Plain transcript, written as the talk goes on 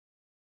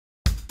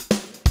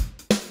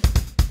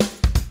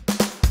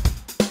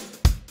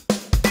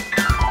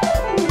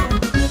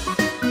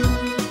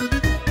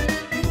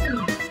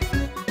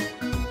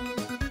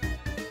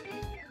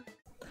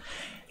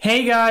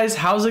Hey guys,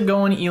 how's it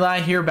going? Eli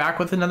here, back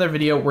with another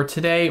video where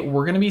today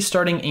we're going to be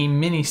starting a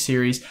mini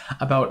series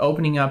about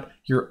opening up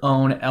your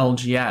own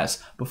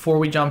LGS. Before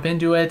we jump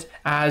into it,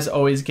 as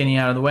always, getting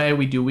out of the way,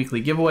 we do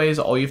weekly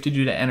giveaways. All you have to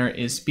do to enter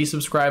is be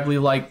subscribed, leave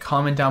a like,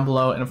 comment down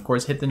below, and of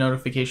course hit the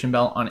notification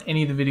bell on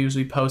any of the videos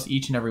we post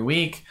each and every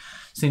week.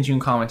 Since you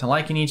can comment and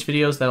like in each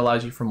videos, that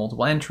allows you for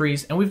multiple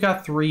entries, and we've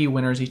got 3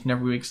 winners each and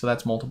every week, so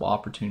that's multiple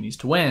opportunities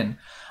to win.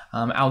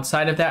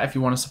 Outside of that, if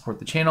you want to support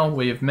the channel,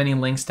 we have many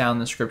links down in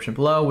the description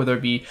below, whether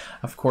it be,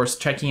 of course,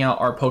 checking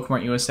out our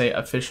PokemartUSA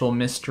official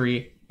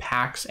mystery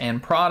packs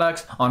and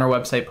products on our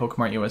website,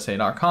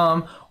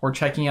 PokemartUSA.com, or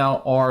checking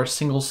out our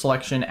single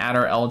selection at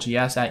our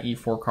LGS at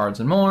E4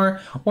 cards and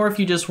more, or if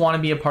you just want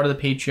to be a part of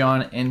the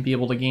Patreon and be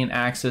able to gain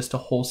access to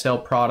wholesale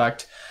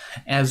product,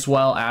 as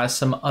well as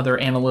some other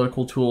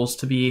analytical tools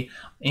to be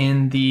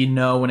in the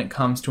know when it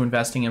comes to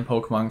investing in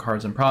Pokemon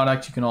cards and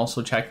products. You can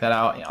also check that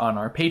out on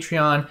our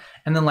Patreon.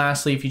 And then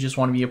lastly, if you just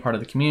want to be a part of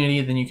the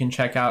community, then you can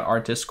check out our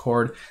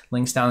Discord,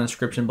 links down in the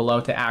description below,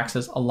 to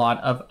access a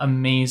lot of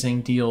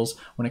amazing deals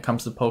when it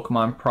comes to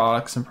Pokemon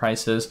products and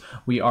prices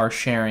we are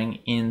sharing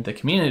in the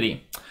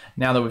community.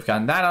 Now that we've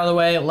gotten that out of the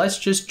way, let's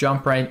just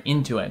jump right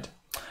into it.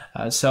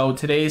 So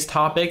today's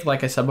topic,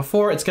 like I said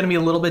before, it's going to be a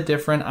little bit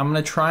different. I'm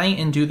going to try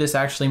and do this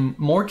actually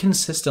more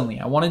consistently.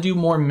 I want to do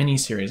more mini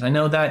series. I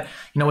know that,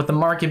 with the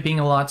market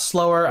being a lot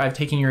slower, I've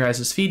taken your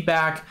guys'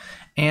 feedback,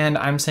 and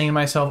I'm saying to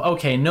myself,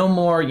 okay, no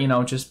more,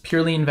 just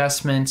purely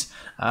investment,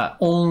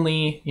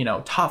 only,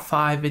 top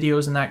 5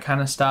 videos and that kind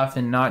of stuff,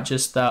 and not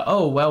just the,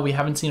 oh, well, we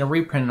haven't seen a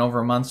reprint in over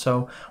a month,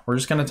 so we're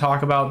just going to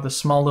talk about the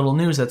small little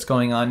news that's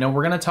going on. No,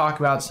 we're going to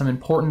talk about some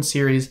important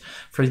series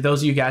for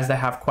those of you guys that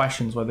have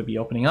questions, whether it be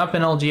opening up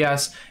an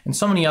LGS and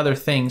so many other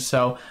things.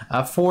 So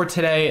for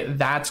today,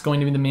 that's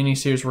going to be the mini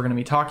series we're going to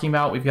be talking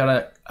about. We've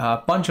got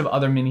a bunch of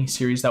other mini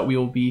series that we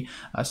will be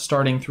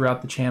starting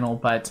throughout the channel,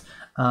 but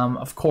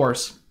of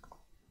course,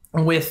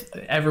 with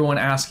everyone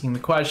asking the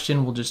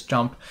question, we'll just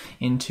jump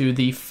into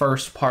the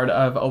first part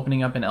of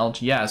opening up an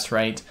LGS,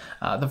 right?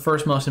 The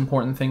first most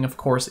important thing, of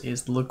course,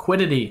 is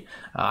liquidity.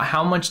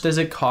 How much does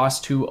it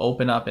cost to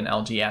open up an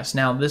LGS?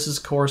 Now, this,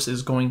 of course,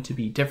 is going to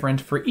be different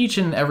for each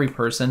and every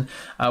person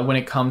when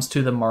it comes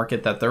to the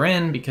market that they're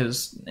in,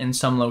 because in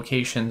some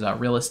locations,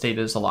 real estate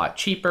is a lot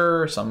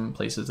cheaper. Some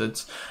places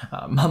it's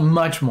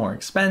much more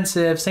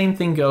expensive. Same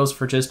thing goes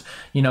for just,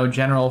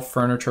 general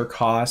furniture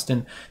cost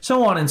and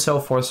so on and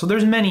so forth. So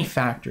there's many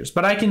factors,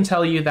 but I can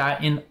tell you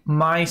that in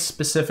my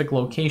specific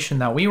location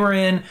that we were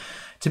in,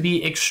 to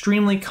be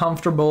extremely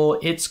comfortable,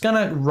 it's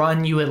gonna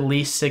run you at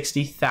least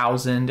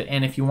 60,000,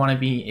 and if you want to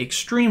be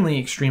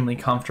extremely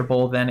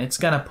comfortable, then it's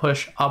gonna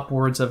push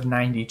upwards of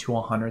 90 to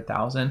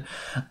 100,000.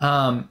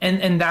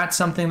 And that's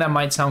something that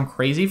might sound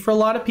crazy for a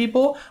lot of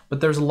people,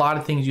 but there's a lot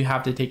of things you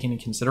have to take into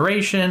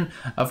consideration.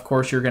 Of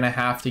course, you're gonna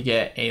have to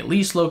get a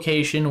lease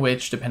location,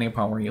 which, depending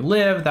upon where you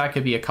live, that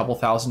could be a couple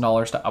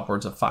 $1,000s to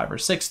upwards of $5,000 or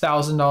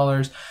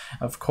 $6,000.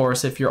 Of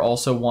course, if you're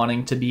also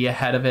wanting to be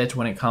ahead of it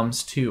when it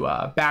comes to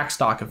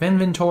backstock of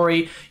inventory,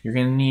 you're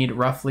going to need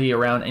roughly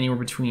around anywhere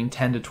between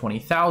 $10,000 to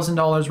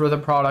 $20,000 worth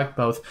of product,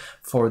 both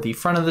for the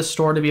front of the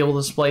store to be able to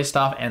display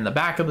stuff and the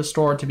back of the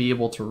store to be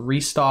able to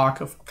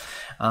restock.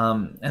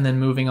 And then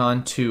moving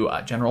on to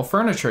general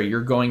furniture,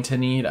 you're going to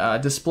need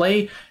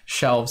display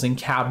shelves and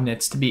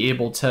cabinets to be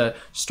able to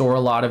store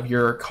a lot of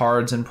your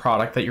cards and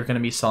product that you're going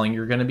to be selling.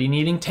 You're going to be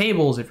needing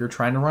tables if you're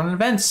trying to run an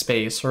event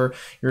space, or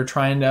you're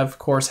trying to, of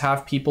course,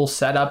 have people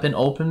set up and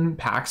open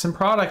packs and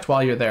product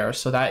while you're there,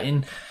 so that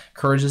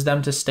encourages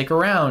them to stick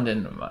around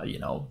and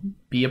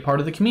be a part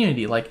of the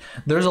community. Like,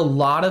 there's a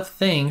lot of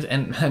things,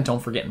 and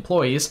don't forget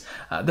employees,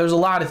 there's a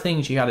lot of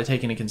things you got to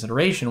take into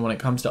consideration when it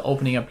comes to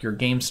opening up your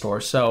game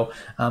store. So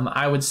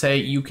I would say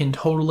you can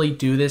totally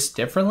do this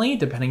differently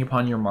depending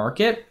upon your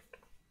market.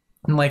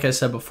 And like I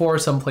said before,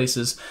 some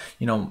places,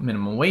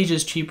 minimum wage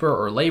is cheaper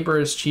or labor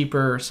is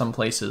cheaper. Some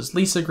places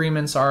lease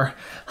agreements are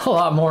a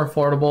lot more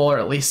affordable, or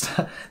at least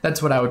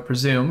that's what I would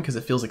presume, because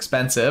it feels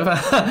expensive.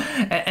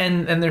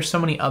 and there's so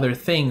many other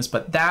things,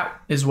 but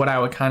that is what I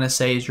would kind of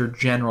say is your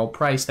general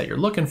price that you're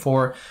looking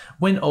for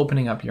when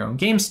opening up your own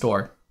game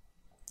store.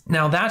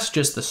 Now, that's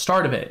just the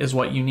start of it, is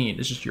what you need,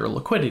 is just your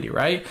liquidity,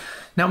 right?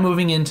 Now,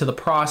 moving into the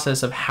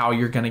process of how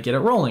you're going to get it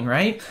rolling,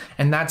 right?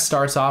 And that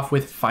starts off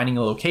with finding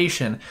a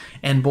location.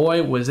 And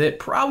boy, was it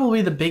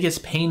probably the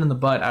biggest pain in the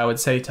butt, I would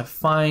say, to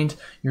find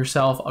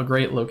yourself a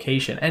great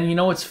location. And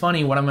what's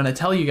funny, what I'm going to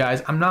tell you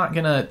guys, I'm not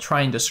going to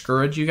try and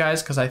discourage you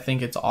guys, because I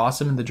think it's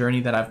awesome in the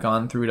journey that I've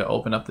gone through to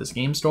open up this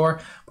game store.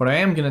 What I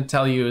am going to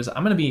tell you is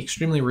I'm going to be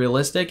extremely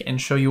realistic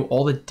and show you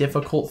all the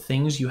difficult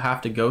things you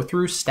have to go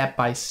through step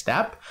by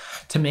step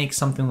to make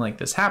something like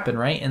this happen,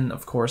 right? And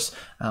of course,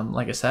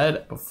 like I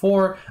said before,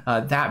 before.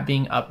 That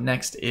being up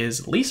next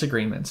is lease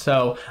agreement.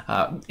 So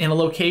in a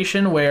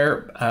location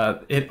where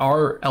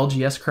our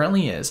LGS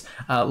currently is,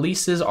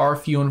 leases are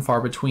few and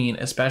far between,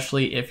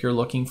 especially if you're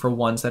looking for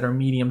ones that are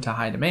medium to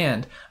high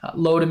demand.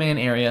 Low demand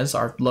areas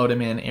are low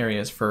demand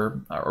areas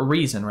for a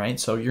reason, right?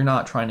 So you're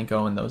not trying to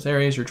go in those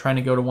areas. You're trying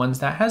to go to ones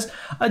that has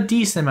a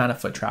decent amount of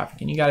foot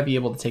traffic, and you got to be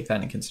able to take that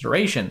into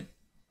consideration.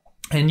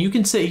 And you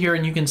can sit here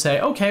and you can say,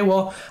 okay,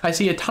 well, I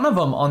see a ton of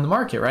them on the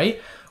market,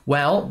 right?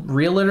 Well,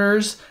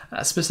 realtors,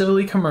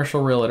 specifically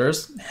commercial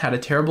realtors, had a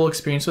terrible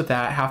experience with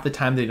that. Half the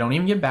time they don't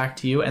even get back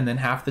to you, and then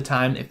half the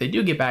time, if they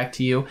do get back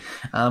to you,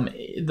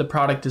 the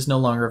product is no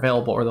longer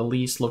available, or the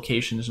lease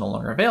location is no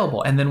longer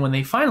available. And then when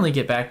they finally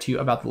get back to you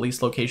about the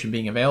lease location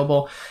being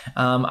available,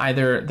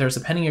 either there's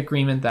a pending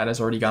agreement that has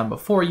already gone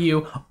before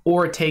you,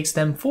 or it takes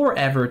them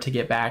forever to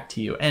get back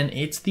to you. And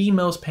it's the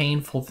most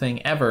painful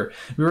thing ever.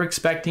 We were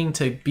expecting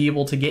to be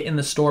able to get in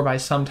the store by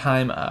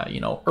sometime,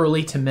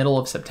 early to middle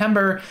of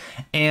September.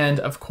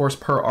 And of course,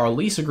 per our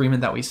lease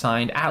agreement that we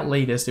signed, at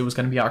latest, it was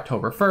going to be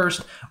October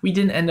 1st. We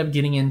didn't end up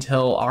getting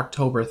until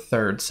October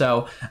 3rd.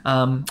 So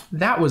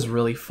that was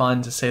really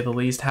fun, to say the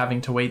least,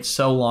 having to wait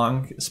so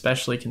long,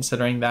 especially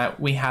considering that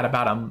we had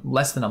about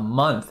less than a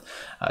month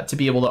to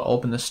be able to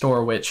open the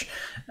store, which,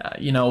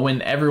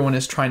 when everyone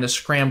is trying to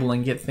scramble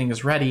and get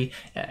things ready,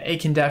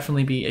 it can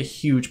definitely be a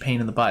huge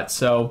pain in the butt.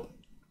 So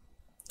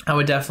I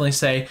would definitely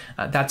say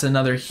that's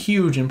another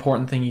huge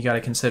important thing you got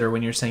to consider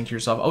when you're saying to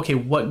yourself, okay,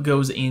 what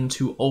goes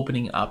into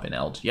opening up an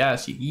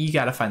LGS? You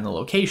got to find the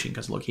location,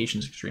 because location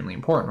is extremely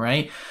important,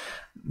 right?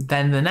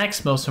 Then the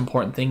next most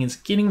important thing is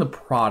getting the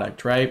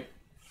product, right?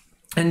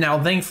 And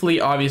now, thankfully,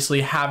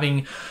 obviously,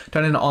 having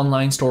done an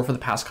online store for the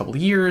past couple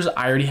of years,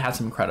 I already had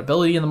some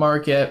credibility in the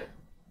market.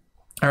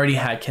 I already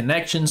had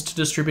connections to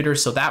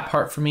distributors. So that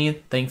part for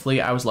me,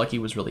 thankfully, I was lucky,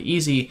 was really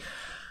easy.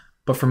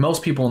 But for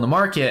most people in the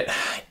market,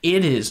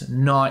 it is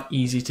not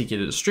easy to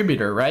get a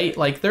distributor, right?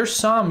 Like, there's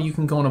some you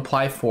can go and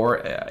apply for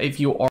if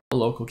you are a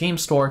local game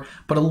store,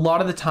 but a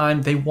lot of the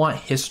time they want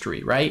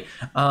history, right?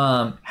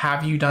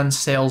 Have you done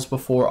sales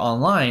before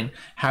online?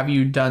 Have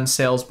you done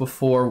sales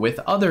before with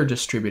other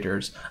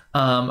distributors?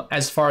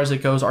 As far as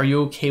it goes, are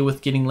you okay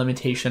with getting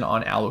limitation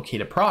on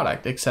allocated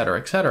product, et cetera,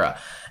 et cetera?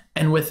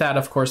 And with that,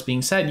 of course,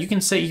 being said, you can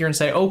sit here and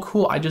say, oh,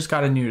 cool, I just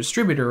got a new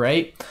distributor,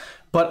 right?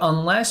 But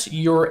unless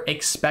you're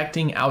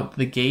expecting out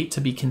the gate to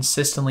be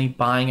consistently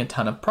buying a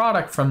ton of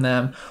product from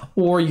them,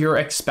 or you're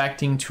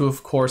expecting to,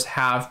 of course,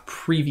 have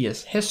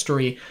previous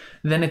history,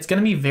 then it's going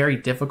to be very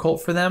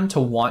difficult for them to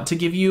want to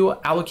give you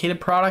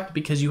allocated product,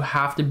 because you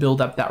have to build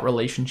up that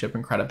relationship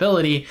and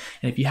credibility.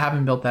 And if you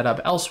haven't built that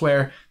up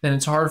elsewhere, then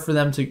it's hard for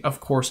them to, of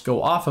course,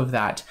 go off of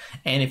that.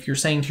 And if you're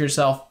saying to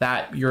yourself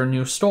that you're a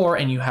new store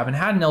and you haven't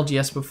had an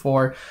LGS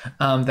before,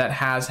 that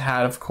has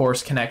had, of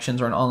course,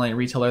 connections, or an online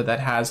retailer that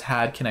has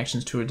had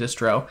connections to a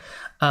distro,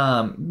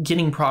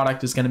 getting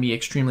product is going to be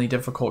extremely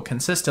difficult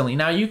consistently.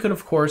 Now, you could,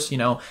 of course,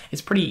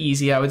 it's pretty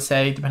easy, I would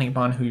say, depending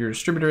upon who your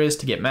distributor is,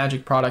 to get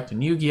Magic product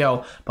and Yu-Gi-Oh,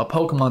 but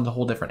Pokemon's a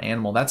whole different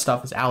animal. That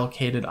stuff is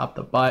allocated up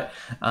the butt.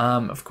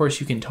 Of course,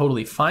 you can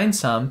totally find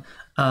some,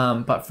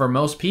 but for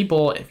most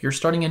people, if you're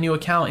starting a new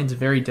account, it's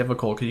very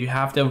difficult, because you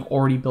have to have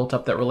already built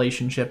up that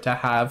relationship to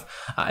have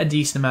a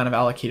decent amount of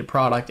allocated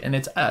product, and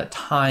it's a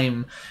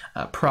time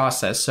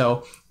process.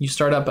 So you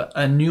start up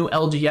a new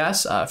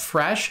LGS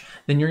fresh,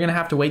 then you're going to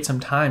have to wait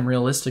some time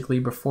realistically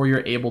before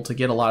you're able to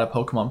get a lot of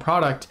Pokemon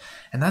product.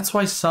 And that's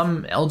why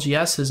some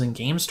LGSs and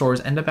game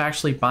stores end up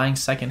actually buying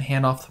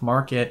secondhand off the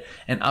market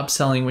and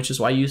upselling, which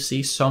is why you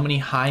see so many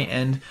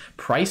high-end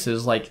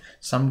prices, like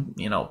some,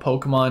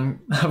 Pokemon,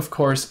 of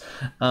course,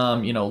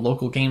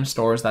 local game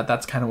stores,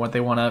 that's kind of what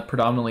they want to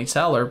predominantly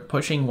sell, are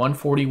pushing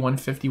 140,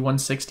 150,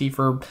 160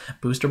 for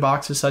booster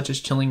boxes such as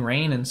Chilling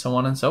Reign and so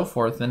on and so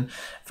forth. And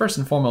first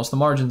and foremost, the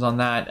margins on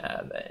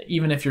that,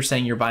 even if you're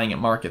saying you're buying at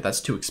market, that's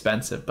too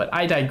expensive. But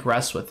I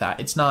digress with that.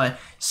 It's not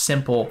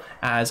simple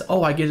as,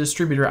 oh, I get a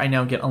distributor, I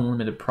now get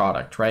unlimited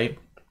product, right?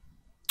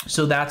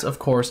 So that's, of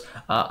course,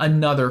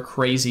 another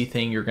crazy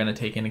thing you're going to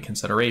take into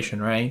consideration,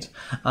 right?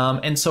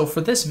 And so for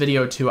this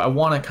video too, I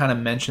want to kind of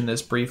mention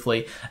this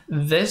briefly.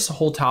 This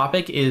whole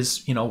topic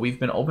is, we've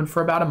been open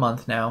for about a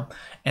month now,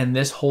 and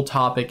this whole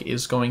topic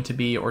is going to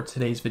be, or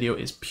today's video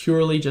is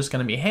purely just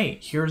going to be, hey,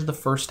 here's the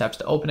first steps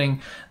to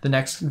opening. The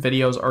next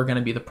videos are going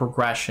to be the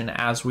progression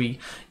as we,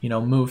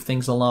 move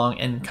things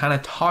along, and kind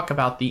of talk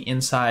about the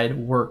inside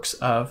works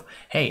of,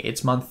 hey,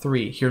 it's month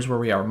 3, here's where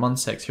we are, month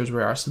 6, here's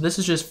where we are. So this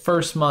is just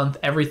first month,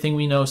 everything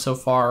we know so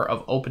far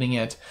of opening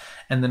it,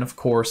 and then of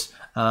course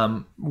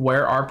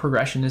where our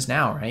progression is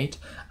now, right?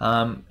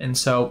 And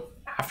so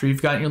after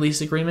you've gotten your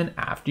lease agreement,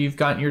 after you've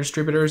gotten your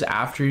distributors,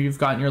 after you've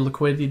gotten your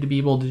liquidity to be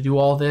able to do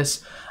all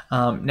this,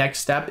 next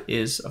step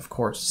is, of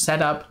course,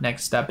 setup.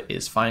 Next step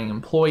is finding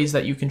employees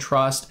that you can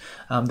trust,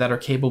 that are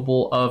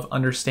capable of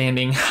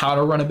understanding how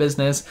to run a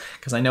business.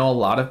 Because I know a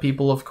lot of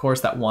people, of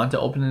course, that want to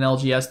open an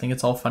LGS think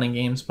it's all fun and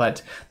games,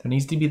 but there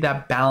needs to be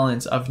that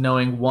balance of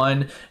knowing,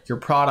 1, your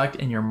product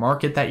and your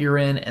market that you're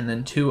in, and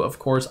then 2, of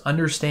course,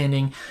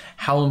 understanding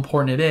how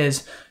important it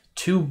is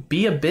to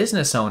be a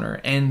business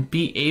owner and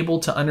be able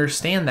to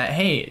understand that,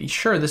 hey,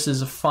 sure, this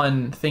is a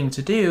fun thing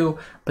to do,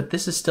 but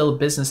this is still a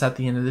business at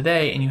the end of the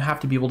day, and you have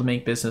to be able to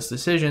make business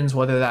decisions,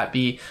 whether that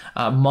be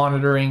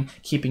monitoring,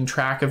 keeping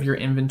track of your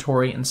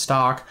inventory and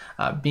stock,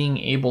 being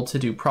able to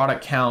do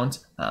product count,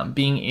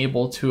 being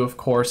able to, of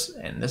course,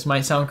 and this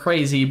might sound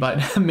crazy,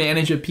 but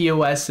manage a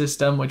POS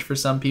system, which for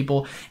some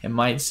people it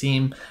might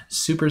seem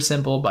super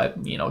simple, but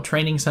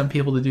training some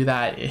people to do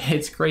that,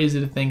 it's crazy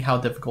to think how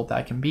difficult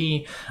that can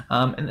be.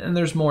 And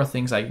there's more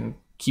things I can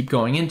keep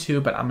going into,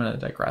 but I'm going to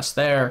digress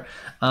there.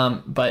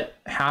 But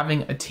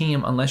having a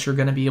team, unless you're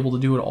going to be able to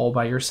do it all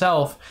by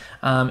yourself,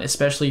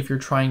 especially if you're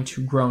trying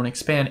to grow and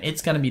expand,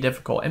 it's going to be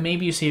difficult. And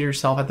maybe you say to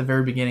yourself at the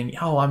very beginning,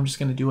 oh, I'm just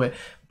going to do it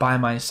by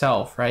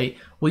myself, right?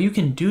 Well, you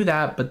can do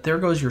that, but there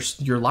goes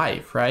your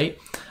life, right?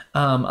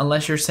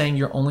 Unless you're saying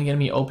you're only going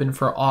to be open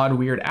for odd,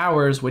 weird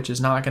hours, which is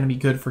not going to be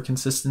good for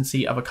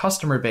consistency of a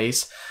customer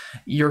base,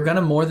 you're going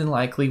to more than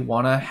likely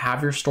want to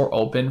have your store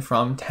open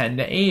from 10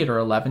 to 8 or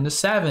 11 to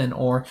 7,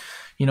 or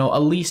at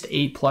least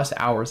 8+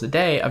 hours a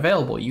day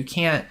available. You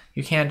can't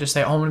just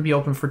say, oh, I'm going to be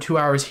open for 2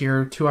 hours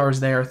here, 2 hours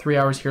there, 3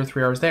 hours here,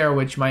 3 hours there,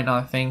 which you might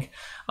not think,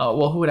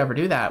 well, who would ever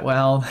do that?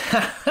 Well,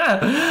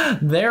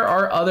 there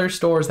are other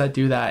stores that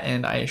do that,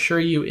 and I assure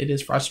you it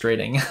is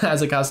frustrating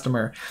as a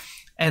customer.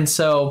 And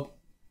so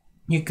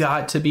you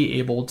got to be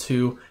able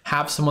to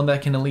have someone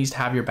that can at least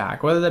have your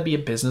back, whether that be a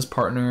business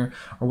partner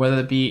or whether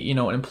that be, an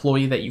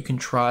employee that you can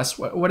trust,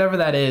 whatever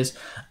that is.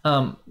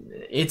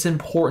 It's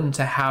important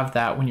to have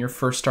that when you're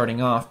first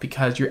starting off,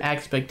 because your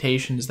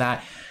expectation is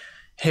that,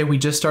 hey, we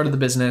just started the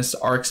business.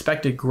 Our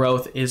expected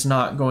growth is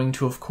not going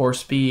to, of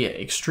course, be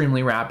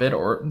extremely rapid,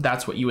 or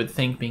that's what you would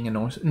think being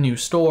a new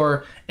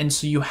store. And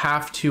so you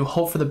have to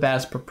hope for the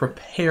best, but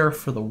prepare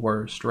for the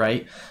worst,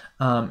 right?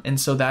 And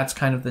so that's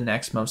kind of the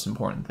next most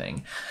important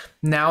thing.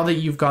 Now that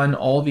you've gotten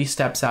all these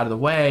steps out of the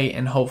way,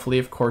 and hopefully,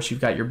 of course,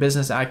 you've got your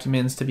business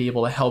acumens to be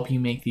able to help you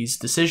make these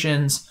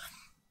decisions,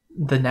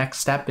 the next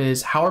step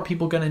is, how are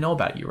people going to know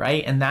about you,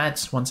 right? And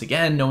that's, once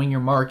again, knowing your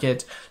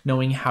market,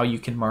 knowing how you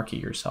can market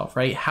yourself,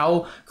 right?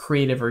 How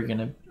creative are you going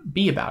to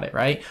be about it,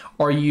 right?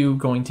 Are you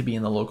going to be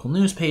in the local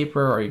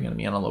newspaper? Are you going to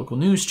be on a local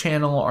news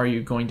channel? Are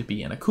you going to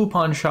be in a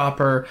coupon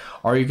shopper?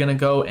 Are you going to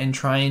go and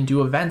try and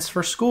do events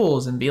for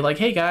schools and be like,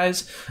 hey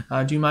guys,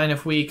 do you mind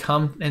if we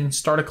come and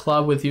start a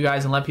club with you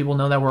guys and let people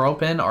know that we're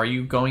open? Are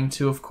you going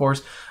to, of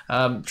course,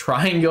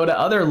 try and go to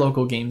other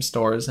local game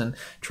stores and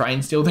try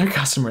and steal their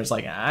customers?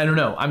 Like, I don't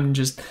know. I'm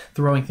just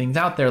throwing things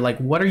out there. Like,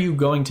 what are you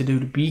going to do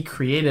to be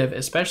creative,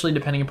 especially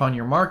depending upon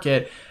your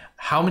market?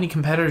 How many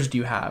competitors do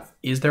you have?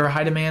 Is there a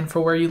high demand for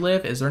where you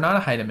live? Is there not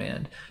a high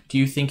demand? Do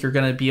you think you're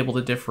going to be able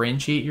to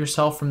differentiate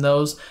yourself from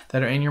those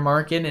that are in your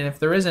market? And if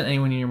there isn't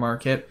anyone in your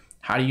market,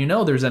 how do you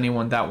know there's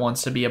anyone that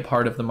wants to be a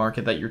part of the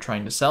market that you're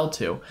trying to sell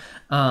to?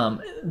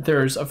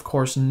 There's, of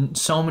course,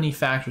 so many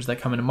factors that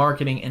come into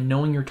marketing, and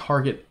knowing your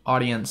target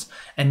audience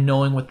and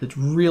knowing what the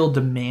real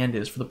demand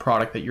is for the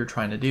product that you're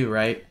trying to do,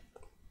 right?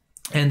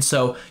 And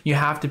so you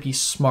have to be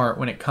smart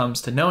when it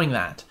comes to knowing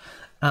that.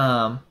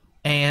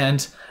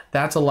 And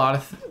that's a lot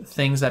of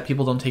things that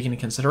people don't take into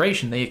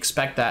consideration. They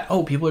expect that,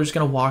 oh, people are just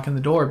going to walk in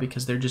the door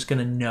because they're just going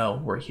to know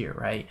we're here,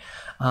 right?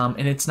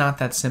 And it's not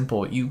that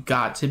simple. You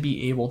got to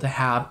be able to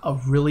have a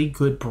really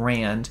good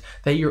brand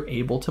that you're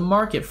able to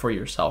market for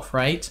yourself,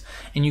 right?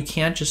 And you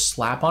can't just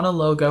slap on a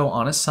logo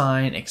on a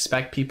sign,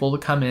 expect people to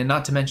come in.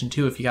 Not to mention,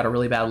 too, if you got a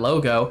really bad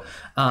logo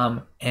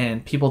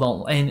and people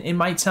don't, and it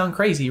might sound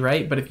crazy,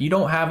 right? But if you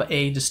don't have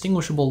a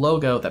distinguishable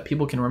logo that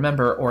people can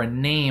remember, or a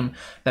name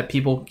that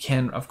people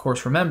can, of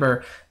course,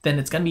 remember, then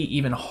it's going to be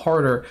even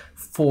harder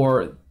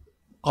for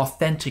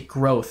authentic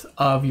growth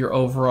of your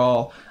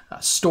overall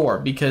store.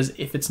 Because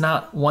if it's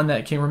not one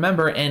that can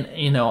remember, and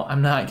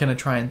I'm not going to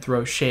try and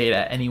throw shade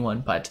at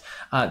anyone, but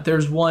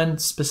there's one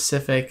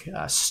specific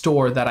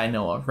store that I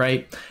know of,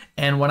 right?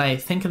 And when I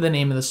think of the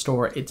name of the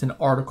store, it's an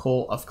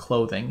article of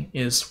clothing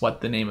is what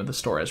the name of the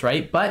store is,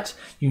 right? But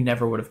you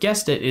never would have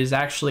guessed it is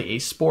actually a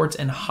sports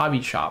and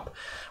hobby shop.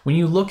 When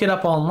you look it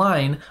up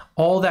online,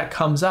 all that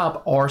comes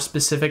up are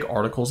specific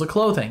articles of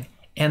clothing.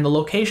 And the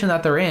location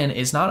that they're in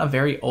is not a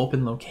very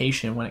open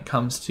location when it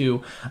comes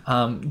to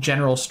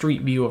general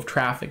street view of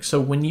traffic. So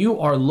when you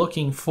are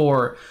looking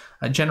for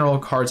general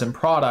cards and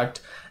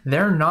product,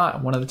 they're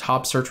not one of the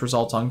top search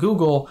results on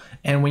Google.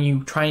 And when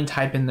you try and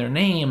type in their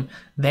name,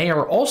 they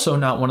are also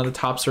not one of the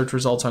top search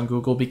results on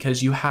Google,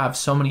 because you have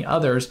so many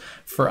others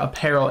for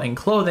apparel and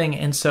clothing.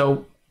 And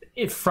so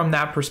from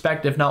that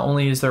perspective, not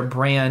only is their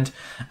brand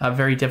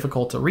very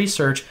difficult to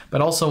research, but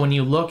also when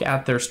you look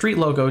at their street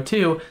logo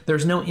too,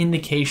 there's no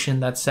indication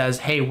that says,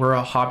 hey, we're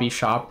a hobby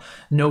shop.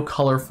 No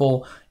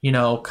colorful,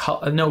 no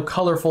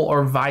colorful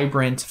or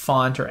vibrant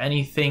font or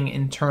anything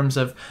in terms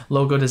of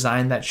logo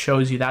design that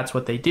shows you that's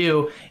what they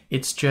do.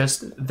 It's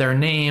just their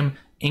name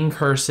in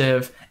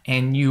cursive,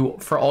 and you,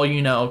 for all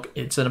you know,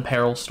 it's an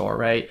apparel store,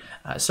 right?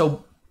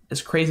 So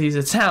as crazy as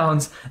it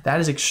sounds, that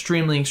is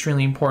extremely,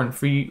 extremely important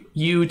for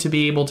you to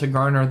be able to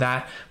garner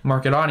that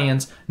market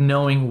audience,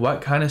 knowing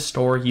what kind of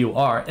store you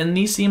are. And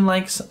these seem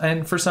like,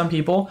 and for some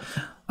people,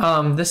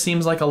 This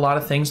seems like a lot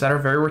of things that are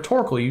very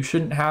rhetorical. You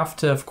shouldn't have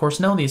to, of course,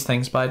 know these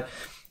things, but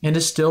it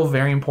is still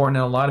very important,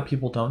 and a lot of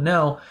people don't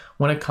know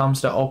when it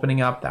comes to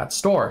opening up that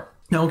store.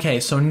 Okay,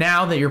 so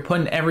now that you're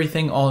putting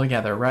everything all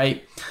together,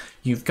 right?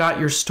 You've got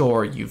your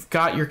store, you've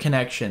got your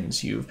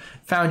connections, you've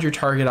found your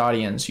target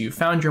audience, you've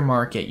found your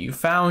market, you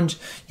found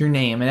your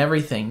name and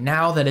everything.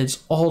 Now that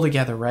it's all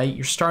together, right?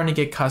 You're starting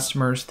to get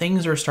customers,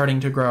 things are starting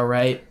to grow,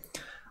 right?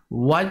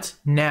 What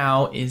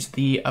now is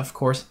the, of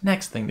course,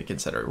 next thing to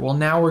consider? Well,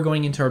 now we're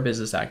going into our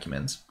business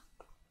acumens.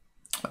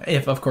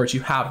 If, of course,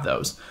 you have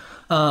those.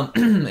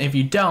 If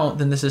you don't,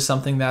 then this is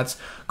something that's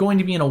going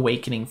to be an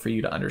awakening for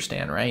you to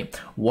understand, right?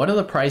 What are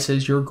the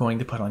prices you're going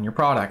to put on your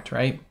product,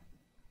 right?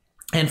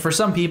 And for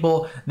some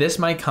people, this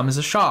might come as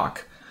a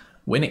shock.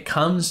 When it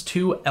comes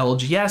to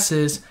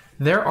LGSs,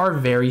 there are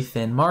very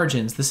thin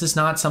margins. This is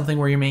not something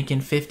where you're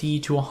making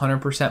 50 to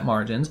 100%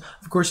 margins.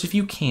 Of course, if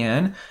you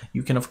can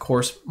of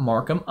course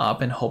mark them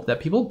up and hope that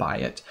people buy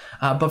it.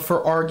 But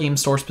for our game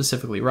store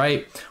specifically,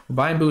 right? We're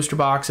buying booster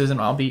boxes, and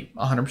I'll be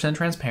 100%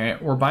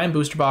 transparent. We're buying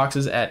booster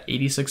boxes at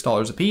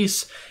 $86 a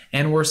piece,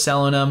 and we're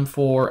selling them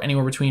for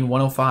anywhere between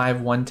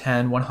 $105,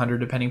 $110, $100,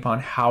 depending upon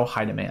how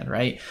high demand,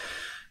 right?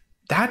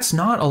 That's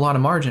not a lot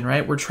of margin,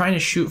 right? We're trying to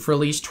shoot for at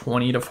least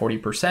 20 to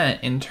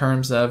 40% in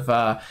terms of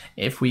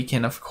if we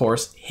can, of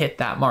course, hit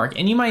that mark.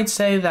 And you might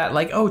say that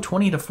like, oh,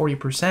 20 to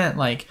 40%,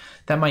 like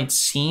that might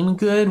seem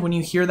good when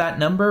you hear that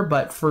number,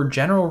 but for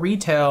general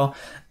retail,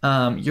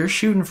 you're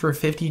shooting for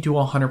 50 to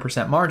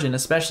 100% margin,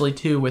 especially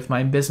too with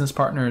my business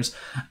partners,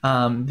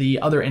 the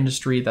other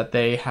industry that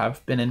they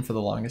have been in for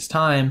the longest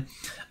time.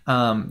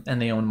 And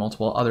they own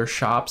multiple other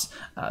shops.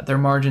 Their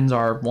margins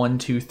are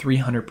 100 to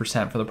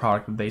 300% for the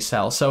product that they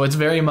sell. So it's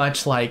very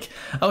much like,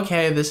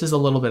 okay, this is a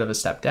little bit of a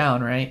step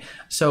down, right?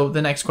 So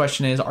the next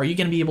question is, are you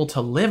going to be able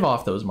to live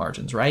off those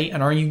margins, right?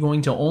 And are you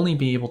going to only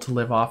be able to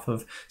live off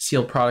of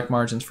sealed product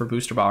margins for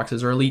booster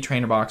boxes or elite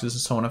trainer boxes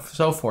and so on and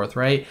so forth,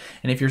 right?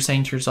 And if you're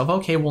saying to yourself,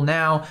 okay, well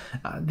now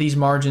these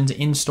margins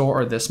in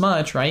store are this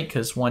much, right?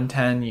 Because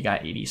 110, you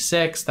got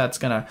 86. That's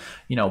gonna,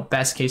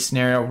 best case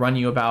scenario, run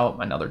you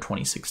about another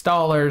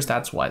 $26.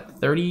 That's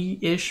what,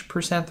 30-ish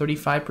percent,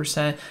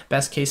 35%.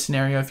 Best case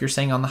scenario, if you're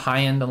saying on the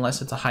high end,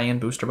 unless it's a high end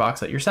booster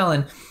box that you're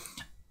selling,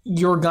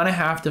 you're gonna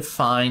have to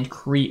find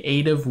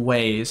creative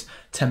ways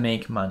to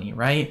make money,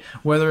 right?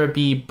 Whether it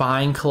be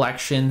buying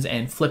collections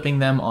and flipping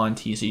them on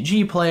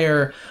TCG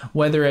Player,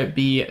 whether it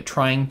be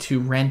trying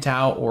to rent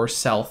out or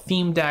sell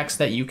theme decks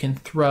that you can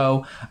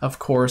throw, of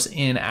course,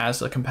 in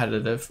as a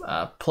competitive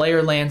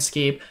player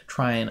landscape,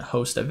 try and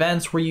host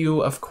events where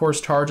you, of course,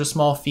 charge a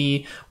small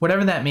fee,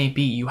 whatever that may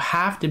be. You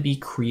have to be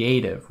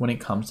creative when it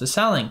comes to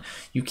selling.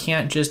 You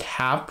can't just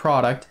have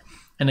product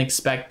and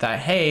expect that,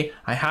 hey,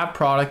 I have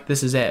product,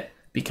 this is it.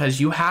 Because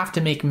you have to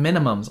make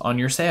minimums on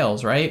your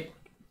sales, right?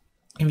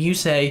 If you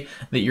say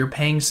that you're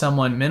paying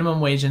someone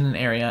minimum wage in an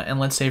area, and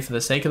let's say for the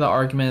sake of the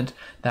argument,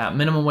 that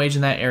minimum wage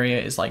in that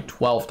area is like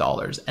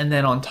 $12. And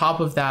then on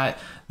top of that,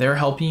 they're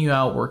helping you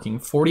out working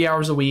 40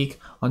 hours a week.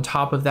 On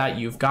top of that,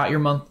 you've got your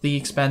monthly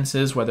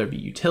expenses, whether it be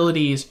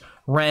utilities,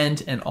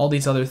 rent, and all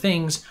these other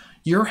things.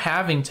 You're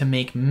having to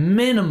make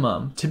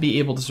minimum to be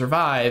able to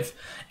survive.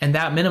 And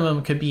that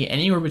minimum could be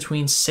anywhere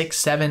between $6,000,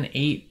 $7,000,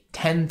 $8,000,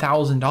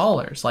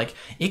 $10,000. Like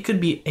it could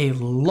be a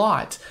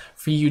lot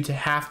for you to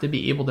have to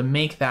be able to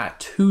make that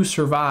to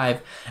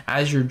survive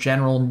as your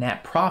general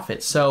net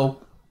profit.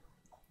 So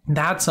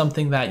that's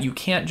something that you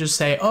can't just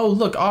say, oh,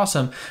 look,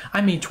 awesome,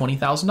 I made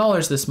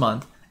 $20,000 this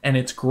month, and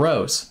it's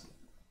gross.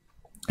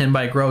 And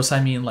by gross,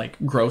 I mean like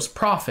gross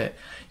profit.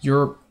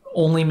 You're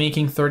only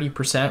making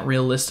 30%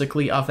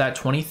 realistically of that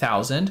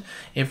 20,000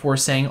 if we're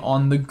saying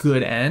on the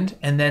good end,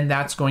 and then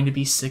that's going to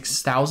be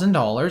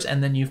 $6,000,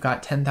 and then you've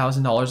got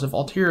 $10,000 of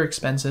ulterior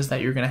expenses that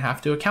you're going to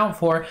have to account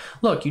for.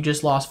 Look, you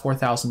just lost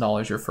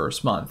 $4,000 your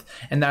first month,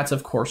 and that's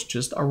of course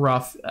just a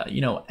rough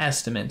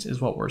estimate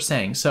is what we're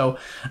saying. So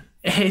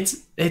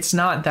it's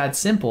not that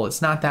simple.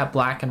 It's not that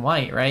black and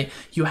white, right?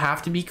 You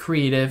have to be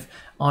creative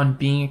on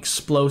being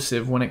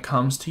explosive when it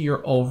comes to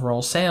your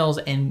overall sales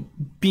and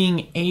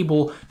being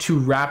able to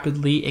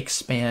rapidly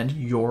expand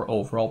your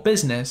overall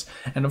business.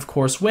 And of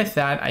course, with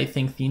that, I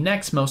think the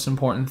next most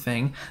important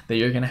thing that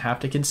you're going to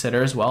have to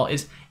consider as well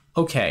is,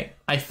 okay,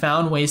 I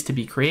found ways to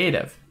be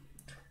creative.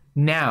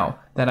 Now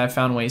that I've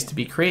found ways to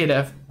be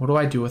creative, what do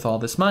I do with all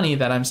this money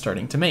that I'm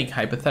starting to make?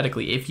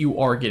 Hypothetically, if you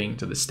are getting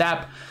to the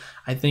step,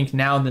 I think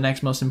now the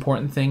next most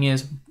important thing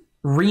is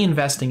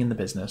reinvesting in the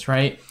business,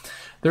 right?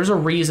 There's a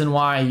reason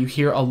why you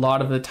hear a lot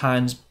of the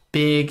times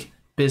big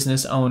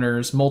business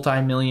owners,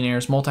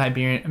 multi-millionaires,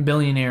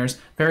 multi-billionaires,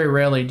 very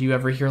rarely do you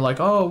ever hear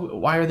like, oh,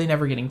 why are they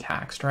never getting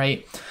taxed,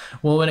 right?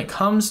 Well, when it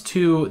comes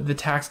to the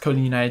tax code in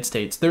the United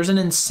States, there's an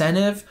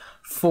incentive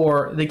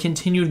for the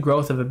continued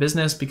growth of a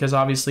business, because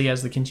obviously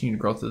as the continued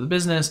growth of the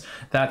business,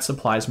 that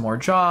supplies more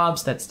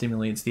jobs, that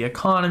stimulates the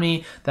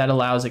economy, that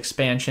allows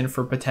expansion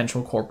for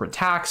potential corporate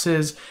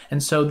taxes.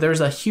 And so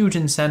there's a huge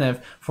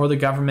incentive for the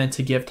government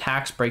to give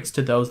tax breaks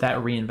to those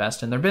that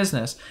reinvest in their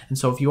business. And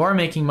so if you are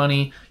making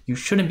money, you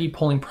shouldn't be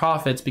pulling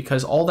profits,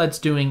 because all that's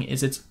doing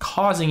is it's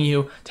causing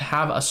you to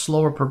have a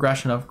slower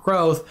progression of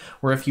growth,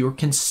 where if you're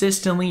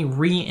consistently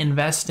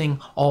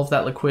reinvesting all of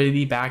that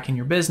liquidity back in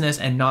your business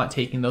and not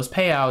taking those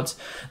payouts,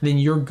 then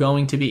you're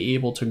going to be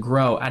able to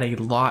grow at a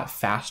lot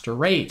faster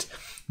rate.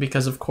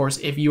 Because of course,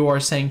 if you are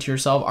saying to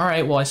yourself, all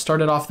right, well, I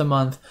started off the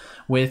month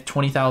with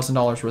 $20,000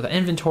 worth of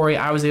inventory,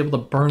 I was able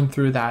to burn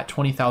through that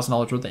 $20,000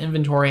 worth of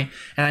inventory,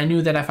 and I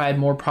knew that if I had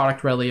more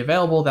product readily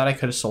available, that I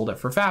could have sold it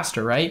for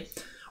faster, right?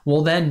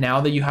 Well, then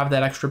now that you have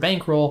that extra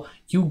bankroll,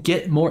 you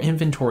get more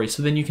inventory,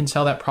 so then you can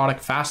sell that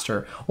product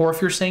faster. Or if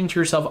you're saying to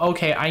yourself,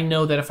 okay, I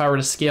know that if I were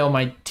to scale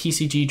my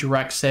TCG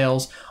direct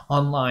sales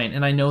online,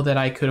 and I know that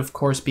I could, of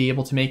course, be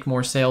able to make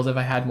more sales if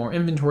I had more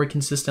inventory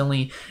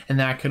consistently, and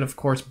that could, of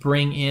course,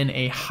 bring in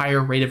a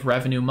higher rate of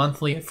revenue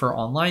monthly for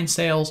online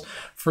sales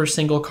for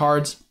single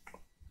cards.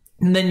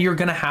 And then you're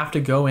going to have to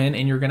go in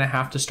and you're going to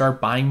have to start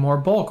buying more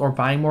bulk or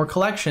buying more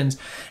collections.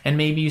 And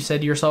maybe you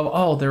said to yourself,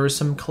 oh, there were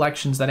some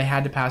collections that I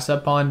had to pass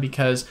up on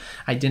because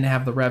I didn't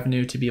have the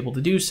revenue to be able to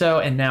do so,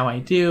 and now I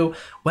do.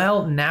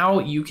 Well, now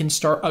you can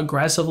start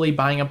aggressively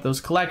buying up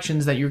those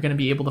collections that you're going to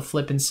be able to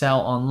flip and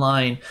sell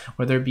online,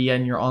 whether it be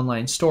in your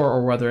online store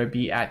or whether it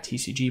be at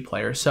TCG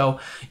Player. So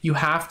you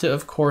have to,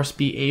 of course,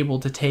 be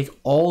able to take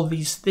all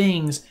these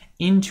things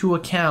into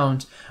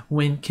account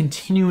when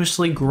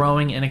continuously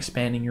growing and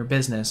expanding your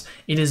business.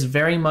 It is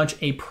very much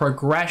a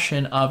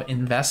progression of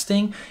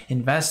investing.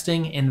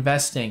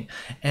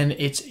 And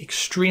it's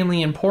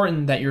extremely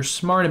important that you're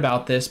smart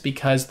about this,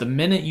 because the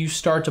minute you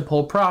start to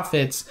pull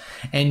profits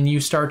and you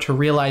start to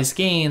realize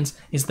gains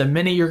is the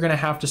minute you're going to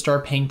have to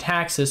start paying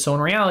taxes. So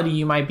in reality,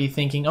 you might be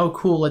thinking, oh,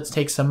 cool, let's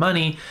take some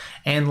money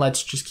and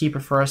let's just keep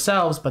it for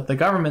ourselves. But the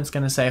government's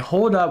going to say,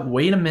 hold up,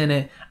 wait a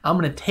minute, I'm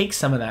going to take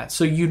some of that.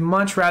 So you'd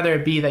much rather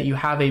it be that you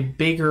have a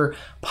bigger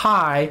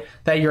pie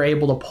that you're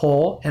able to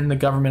pull, and the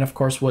government, of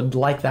course, would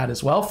like that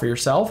as well for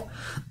yourself.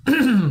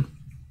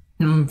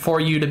 For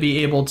you to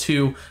be able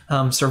to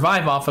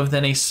survive off of,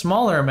 than a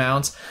smaller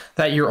amount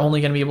that you're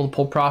only going to be able to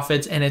pull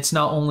profits, and it's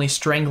not only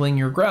strangling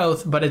your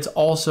growth, but it's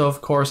also,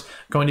 of course,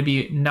 going to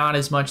be not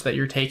as much that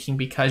you're taking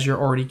because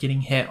you're already getting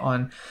hit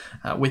on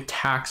with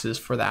taxes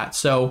for that.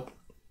 So,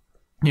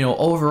 you know,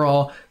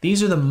 overall,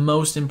 these are the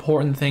most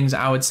important things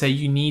I would say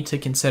you need to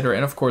consider.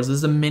 And of course, this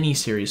is a mini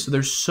series, so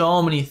there's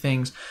so many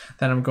things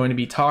that I'm going to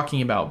be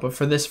talking about. But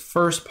for this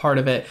first part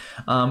of it,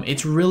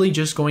 it's really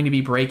just going to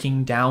be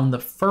breaking down the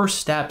first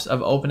steps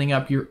of opening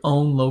up your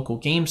own local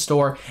game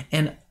store,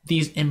 and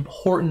these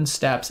important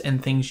steps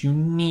and things you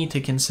need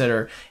to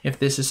consider if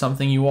this is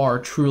something you are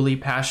truly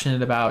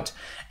passionate about.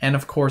 And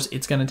of course,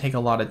 it's going to take a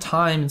lot of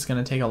time. It's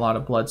going to take a lot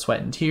of blood,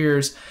 sweat, and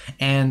tears.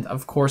 And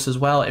of course, as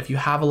well, if you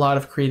have a lot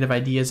of creative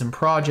ideas and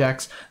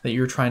projects that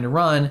you're trying to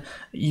run,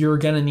 you're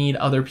going to need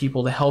other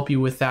people to help you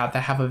with that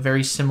have a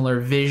very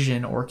similar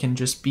vision or can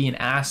just be an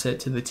asset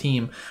to the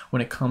team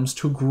when it comes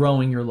to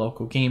growing your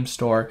local game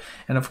store.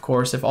 And of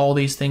course, if all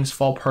these things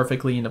fall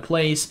perfectly into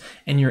place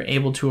and you're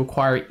able to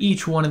acquire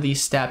each one of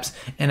these steps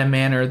in a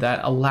manner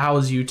that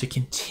allows you to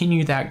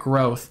continue that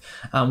growth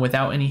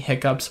without any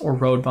hiccups or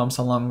road bumps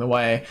along the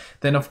way,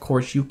 then of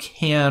course you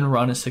can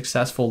run a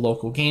successful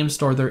local game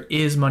store. There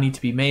is money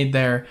to be made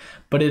there,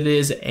 but it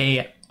is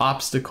a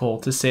obstacle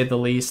to say the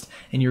least,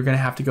 and you're going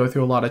to have to go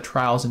through a lot of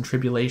trials and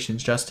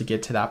tribulations just to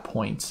get to that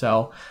point.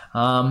 So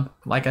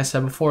like I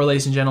said before,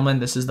 ladies and gentlemen,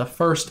 this is the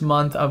first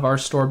month of our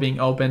store being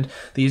opened.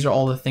 These are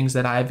all the things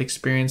that I've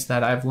experienced,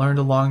 that I've learned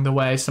along the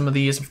way. Some of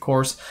these, of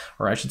course,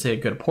 or I should say a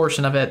good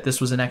portion of it,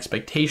 this was an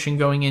expectation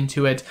going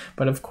into it,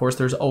 but of course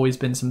there's always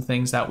been some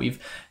things that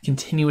we've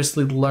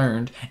continuously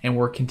learned and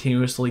we're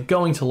continuously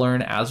going to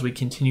learn as we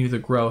continue the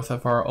growth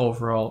of our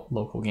overall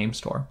local game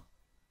store.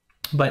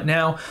 But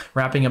now,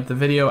 wrapping up the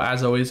video,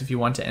 as always, if you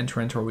want to enter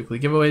into our weekly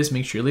giveaways,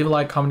 make sure you leave a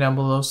like, comment down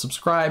below,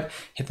 subscribe,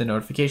 hit the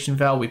notification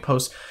bell. We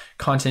post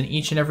content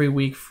each and every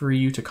week for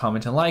you to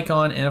comment and like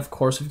on. And of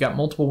course, we've got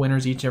multiple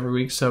winners each and every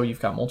week, so you've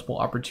got multiple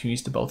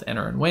opportunities to both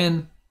enter and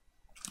win.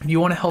 If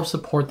you want to help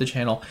support the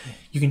channel,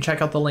 you can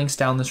check out the links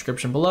down in the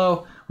description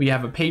below. We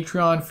have a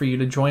Patreon for you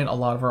to join a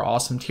lot of our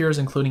awesome tiers,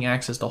 including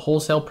access to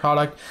wholesale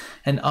product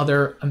and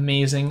other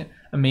amazing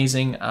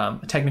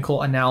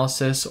technical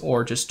analysis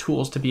or just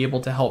tools to be able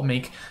to help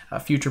make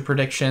future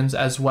predictions,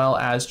 as well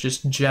as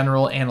just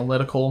general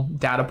analytical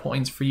data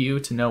points for you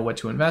to know what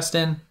to invest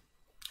in.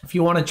 If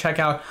you want to check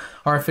out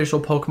our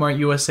official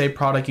PokemartUSA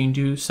product, you can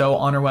do so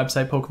on our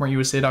website,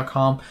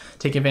 PokemartUSA.com.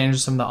 Take advantage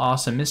of some of the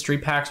awesome mystery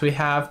packs we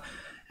have.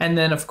 And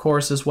then, of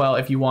course, as well,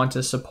 if you want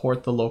to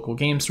support the local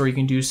game store, you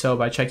can do so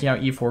by checking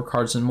out E4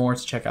 Cards and More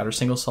to check out our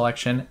single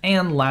selection.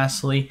 And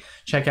lastly,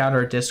 check out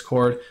our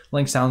Discord.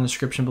 Links down in the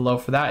description below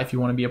for that if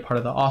you want to be a part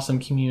of the awesome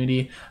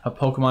community of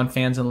Pokemon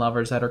fans and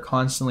lovers that are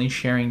constantly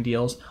sharing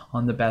deals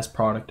on the best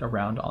product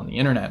around on the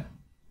internet.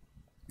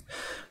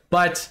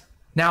 But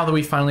now that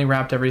we finally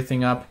wrapped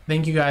everything up,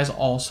 thank you guys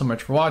all so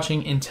much for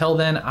watching. Until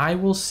then, I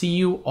will see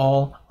you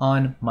all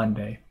on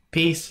Monday.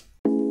 Peace.